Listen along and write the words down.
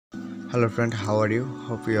Hello friend, how are you?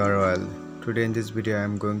 Hope you are well. Today in this video I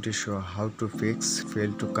am going to show how to fix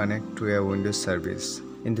fail to connect to a Windows service.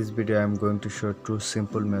 In this video I am going to show two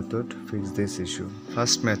simple methods to fix this issue.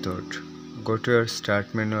 First method, go to your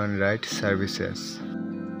start menu and write services.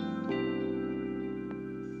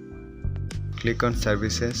 Click on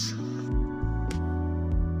services.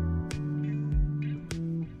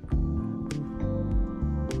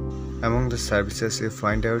 Among the services you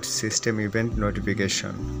find out system event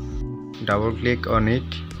notification. Double click on it.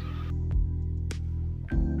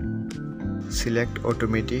 Select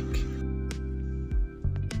automatic.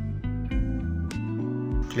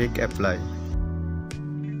 Click apply.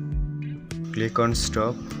 Click on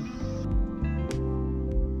stop.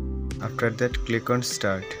 After that click on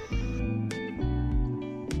start.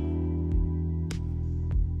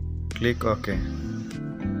 Click OK.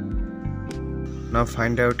 Now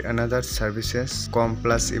find out another services com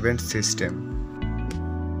plus event system.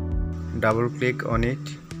 Double click on it.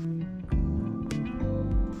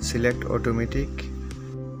 Select automatic.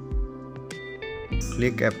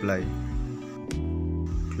 Click apply.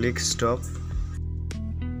 Click stop.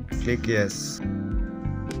 Click yes.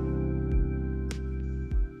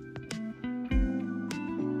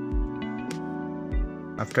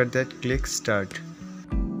 After that click start.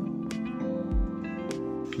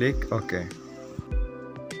 Click OK.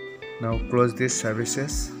 Now close these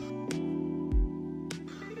services.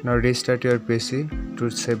 Now restart your PC to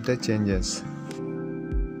save the changes.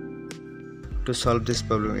 To solve this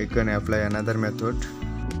problem, you can apply another method.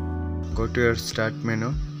 Go to your start menu.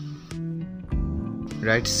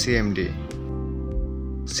 Write CMD.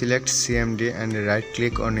 Select CMD and right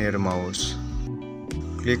click on your mouse.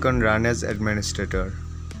 Click on Run as Administrator.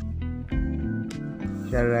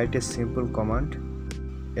 Here write a simple command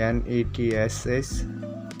NETSS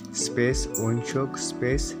space winchook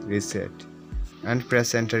space reset and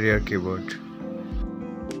press enter your keyboard.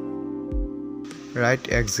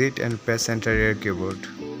 Write exit and press enter your keyboard.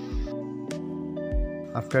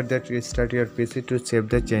 After that restart your PC to save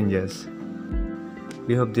the changes.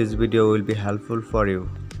 We hope this video will be helpful for you.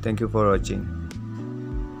 Thank you for watching.